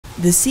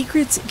The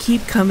secrets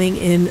keep coming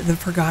in the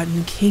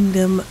Forgotten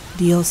Kingdom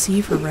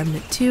DLC for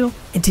Remnant 2,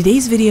 and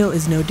today's video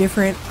is no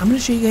different. I'm going to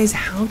show you guys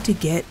how to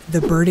get the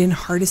Burden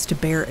Hardest to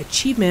Bear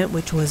achievement,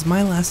 which was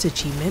my last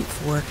achievement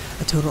for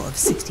a total of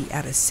 60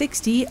 out of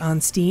 60 on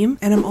Steam,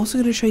 and I'm also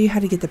going to show you how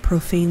to get the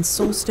Profane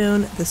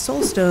Soulstone, the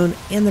Soulstone,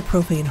 and the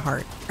Profane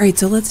Heart. Alright,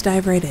 so let's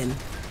dive right in.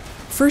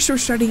 First, we're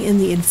starting in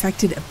the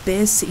Infected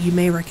Abyss. You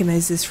may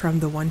recognize this from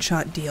the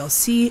one-shot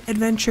DLC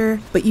adventure,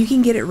 but you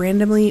can get it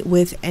randomly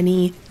with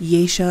any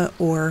Geisha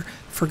or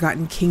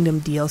Forgotten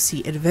Kingdom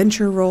DLC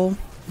adventure role.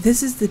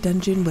 This is the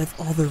dungeon with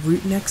all the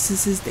root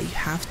nexuses that you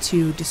have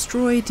to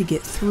destroy to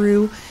get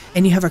through,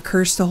 and you have a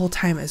curse the whole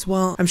time as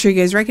well. I'm sure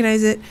you guys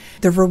recognize it.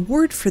 The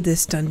reward for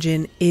this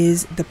dungeon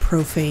is the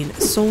Profane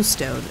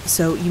Soulstone.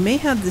 So you may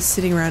have this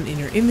sitting around in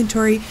your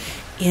inventory,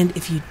 and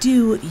if you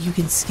do, you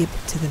can skip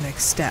to the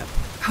next step.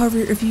 However,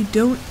 if you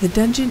don't, the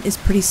dungeon is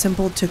pretty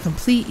simple to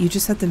complete. You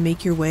just have to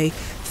make your way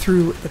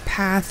through the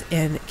path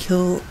and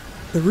kill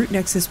the root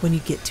nexus when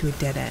you get to a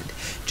dead end.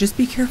 Just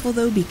be careful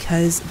though,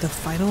 because the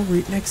final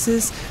root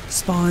nexus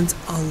spawns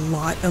a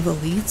lot of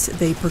elites.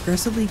 They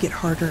progressively get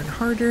harder and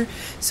harder,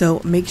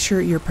 so make sure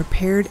you're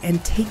prepared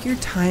and take your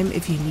time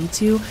if you need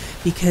to,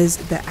 because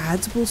the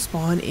adds will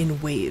spawn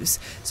in waves.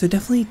 So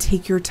definitely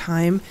take your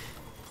time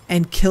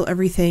and kill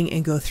everything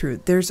and go through.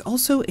 There's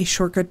also a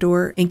shortcut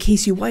door in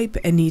case you wipe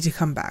and need to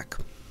come back.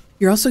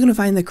 You're also going to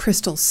find the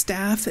crystal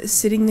staff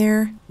sitting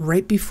there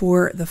right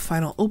before the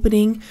final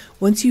opening.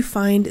 Once you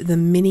find the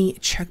mini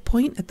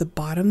checkpoint at the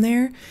bottom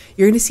there,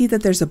 you're going to see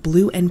that there's a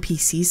blue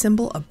NPC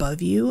symbol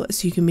above you,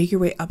 so you can make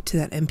your way up to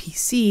that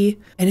NPC.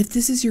 And if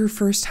this is your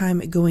first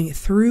time going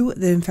through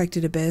the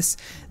Infected Abyss,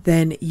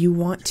 then you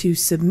want to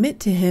submit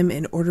to him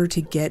in order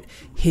to get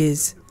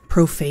his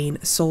Profane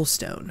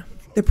Soulstone.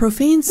 The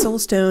Profane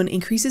Soulstone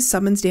increases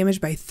summons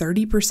damage by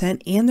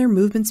 30% and their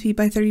movement speed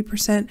by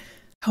 30%.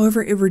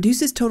 However, it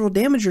reduces total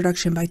damage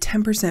reduction by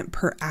 10%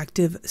 per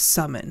active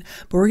summon.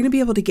 But we're going to be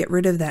able to get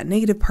rid of that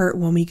negative part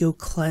when we go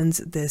cleanse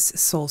this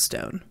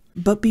Soulstone.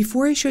 But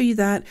before I show you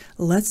that,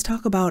 let's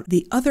talk about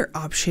the other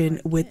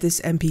option with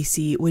this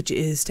NPC, which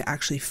is to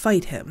actually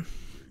fight him.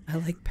 I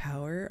like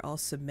power. I'll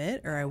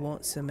submit, or I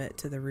won't submit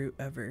to the root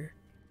ever.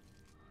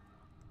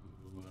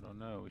 I don't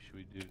know. What should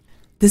we do?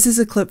 This is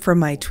a clip from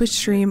my Twitch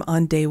stream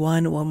on day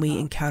one when we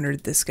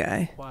encountered this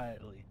guy.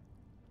 Quietly.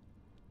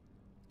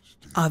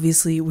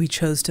 Obviously, we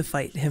chose to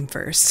fight him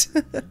first.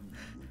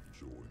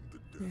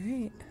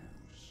 Alright.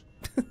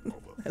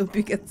 I hope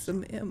you get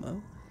some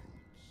ammo.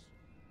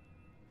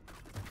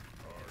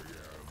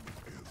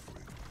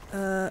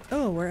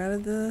 Oh, we're out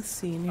of the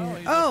scene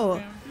here.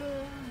 Oh,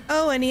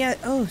 and he had,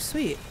 oh,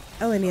 sweet.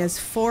 Oh, and he has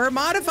 4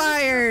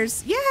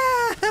 modifiers.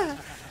 Yeah!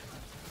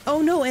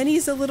 Oh no, and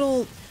he's a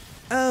little...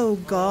 Oh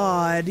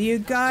god, you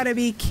gotta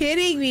be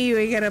kidding me,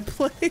 we gotta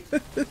play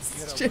with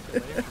this shit.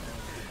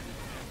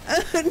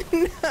 Oh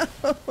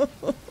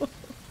no.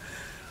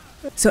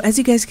 So as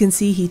you guys can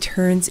see, he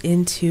turns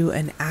into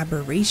an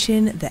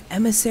aberration, the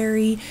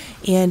emissary,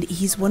 and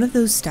he's one of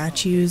those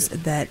statues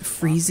that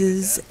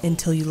freezes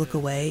until you look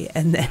away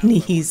and then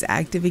he's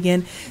active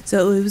again.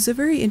 So it was a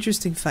very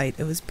interesting fight.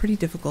 It was pretty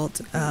difficult,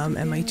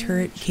 and my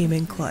turret came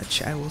in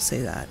clutch, I will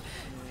say that.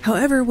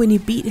 However, when you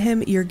beat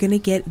him, you're going to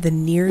get the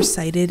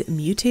nearsighted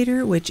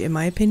Mutator, which in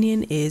my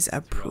opinion is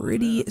a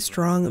pretty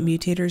strong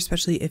Mutator,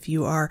 especially if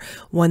you are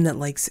one that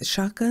likes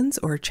shotguns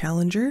or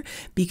Challenger,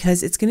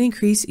 because it's going to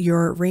increase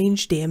your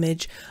range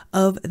damage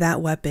of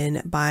that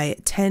weapon by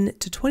 10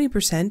 to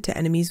 20% to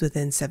enemies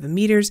within 7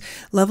 meters.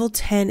 Level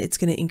 10, it's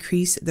going to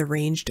increase the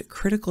ranged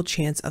critical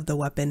chance of the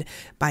weapon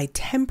by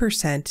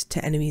 10%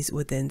 to enemies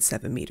within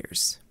 7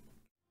 meters.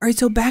 Alright,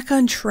 so back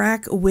on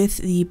track with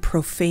the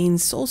Profane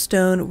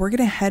Soulstone, we're going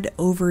to head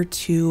over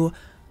to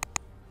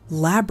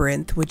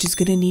Labyrinth, which is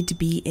going to need to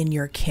be in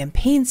your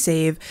campaign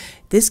save.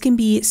 This can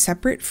be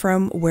separate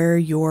from where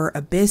your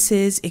Abyss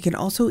is. It can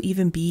also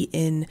even be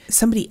in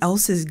somebody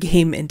else's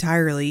game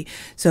entirely.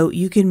 So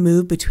you can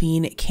move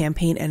between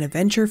campaign and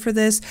adventure for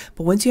this.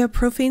 But once you have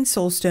Profane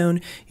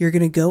Soulstone, you're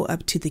going to go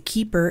up to the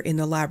Keeper in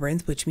the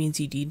Labyrinth, which means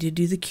you need to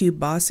do the cube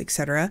boss,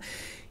 etc.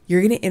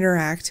 You're going to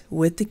interact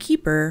with the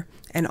Keeper,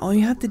 and all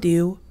you have to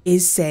do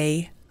is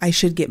say, I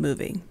should get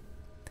moving.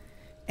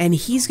 And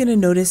he's going to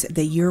notice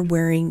that you're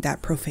wearing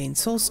that Profane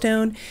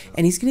Soulstone,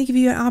 and he's going to give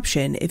you an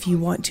option if you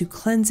want to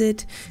cleanse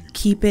it,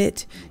 keep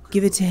it,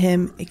 give it to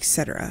him,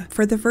 etc.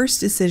 For the first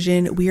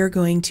decision, we are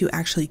going to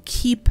actually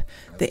keep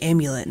the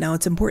amulet. Now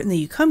it's important that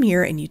you come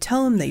here and you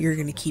tell him that you're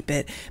going to keep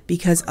it,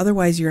 because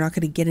otherwise you're not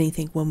going to get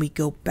anything when we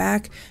go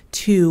back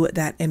to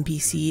that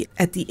NPC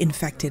at the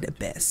Infected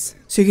Abyss.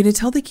 So you're going to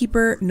tell the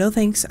Keeper, no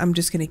thanks, I'm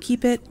just going to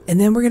keep it. And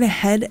then we're going to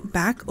head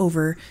back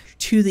over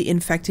to the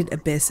Infected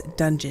Abyss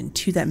dungeon,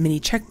 to that mini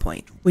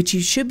checkpoint, which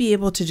you should be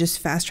able to just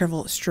fast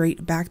travel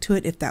straight back to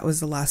it if that was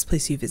the last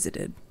place you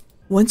visited.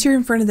 Once you're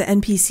in front of the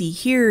NPC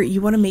here,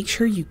 you want to make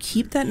sure you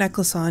keep that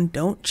necklace on,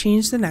 don't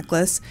change the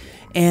necklace,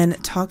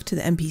 and talk to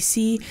the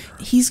NPC.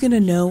 He's going to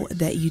know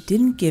that you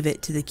didn't give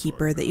it to the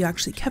Keeper, that you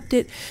actually kept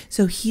it,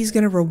 so he's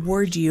going to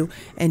reward you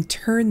and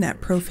turn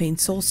that Profane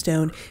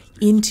Soulstone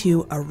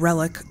into a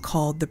relic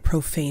called the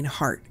Profane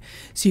Heart.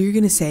 So you're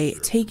going to say,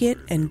 take it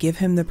and give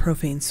him the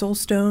Profane Soul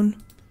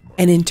Stone.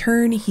 And in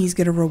turn, he's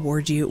going to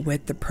reward you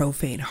with the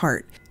Profane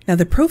Heart. Now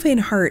the Profane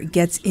Heart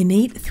gets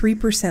innate 3%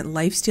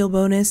 lifesteal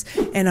bonus,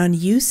 and on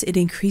use it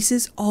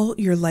increases all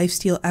your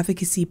lifesteal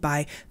efficacy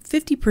by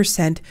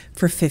 50%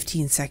 for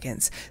 15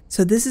 seconds.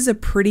 So this is a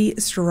pretty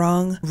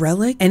strong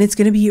relic, and it's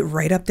going to be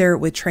right up there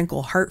with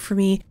Tranquil Heart for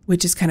me,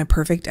 which is kind of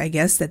perfect, I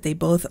guess, that they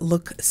both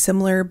look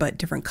similar but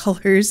different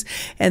colors,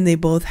 and they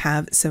both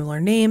have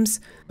similar names.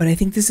 But I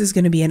think this is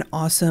going to be an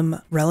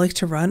awesome relic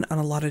to run on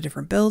a lot of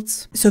different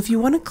builds. So if you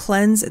want to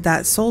cleanse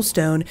that soul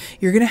stone,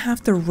 you're going to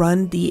have to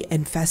run the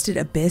Infested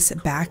Abyss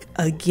back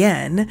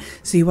again.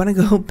 So you want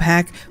to go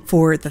back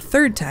for the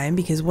third time,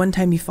 because one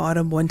time you fought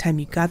him, one time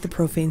you got the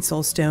Profane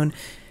Soul Stone,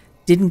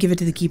 didn't give it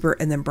to the keeper,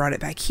 and then brought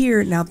it back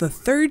here. Now the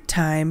third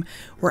time,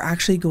 we're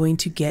actually going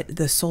to get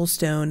the soul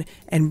stone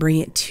and bring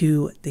it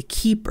to the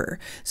keeper.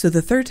 So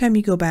the third time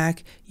you go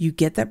back, you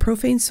get that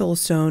Profane Soul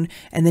Stone,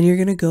 and then you're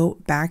going to go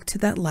back to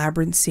that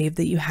Labyrinth save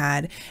that you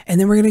had, and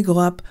then we're going to go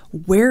up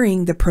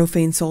wearing the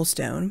Profane Soul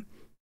Stone,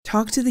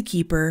 talk to the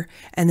keeper,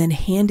 and then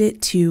hand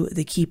it to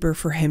the keeper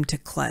for him to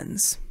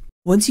cleanse.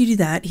 Once you do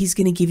that, he's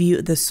going to give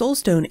you the Soul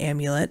Stone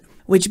Amulet,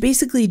 which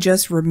basically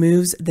just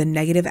removes the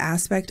negative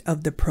aspect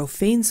of the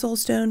Profane Soul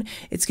Stone.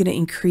 It's going to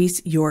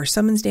increase your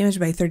summons damage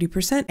by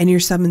 30% and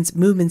your summons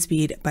movement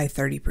speed by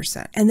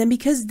 30%. And then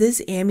because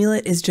this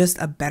amulet is just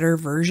a better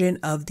version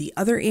of the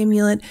other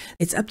amulet,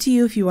 it's up to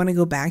you if you want to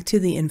go back to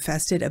the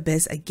Infested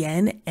Abyss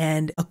again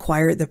and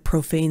acquire the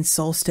Profane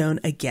Soul Stone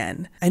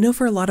again. I know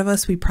for a lot of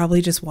us, we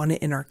probably just want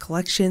it in our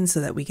collection so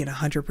that we can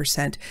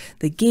 100%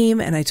 the game,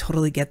 and I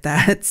totally get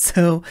that.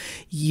 So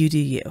you do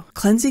you.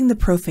 Cleansing the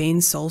Profane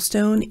Soul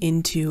Stone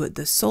into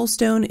the Soul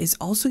Stone is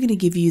also going to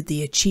give you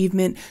the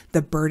achievement,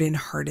 the burden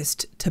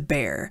hardest to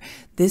bear.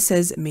 This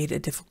says made a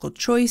difficult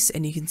choice,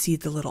 and you can see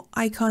the little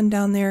icon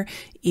down there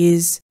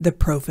is the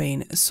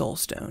Profane Soul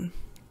Stone.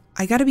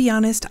 I gotta be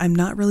honest, I'm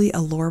not really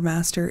a lore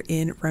master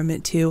in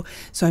Remnant 2,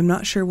 so I'm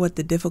not sure what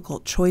the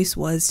difficult choice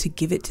was to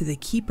give it to the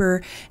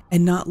keeper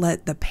and not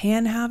let the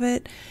pan have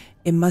it.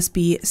 It must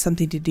be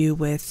something to do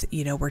with,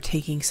 you know, we're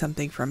taking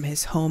something from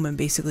his home and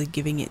basically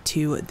giving it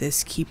to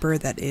this keeper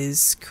that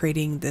is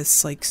creating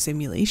this like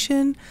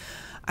simulation.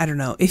 I don't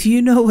know. If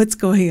you know what's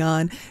going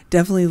on,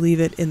 definitely leave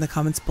it in the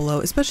comments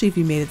below, especially if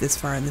you made it this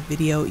far in the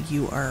video.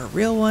 You are a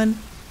real one.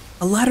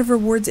 A lot of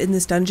rewards in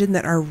this dungeon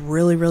that are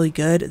really, really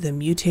good. The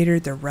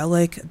Mutator, the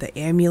Relic, the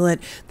Amulet,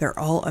 they're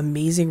all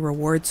amazing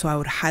rewards, so I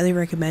would highly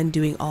recommend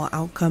doing all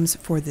outcomes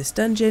for this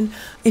dungeon.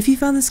 If you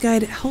found this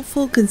guide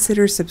helpful,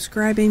 consider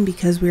subscribing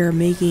because we are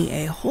making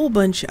a whole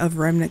bunch of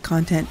Remnant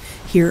content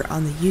here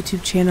on the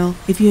YouTube channel.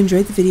 If you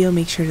enjoyed the video,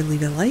 make sure to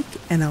leave a like,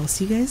 and I will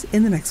see you guys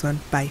in the next one.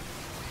 Bye.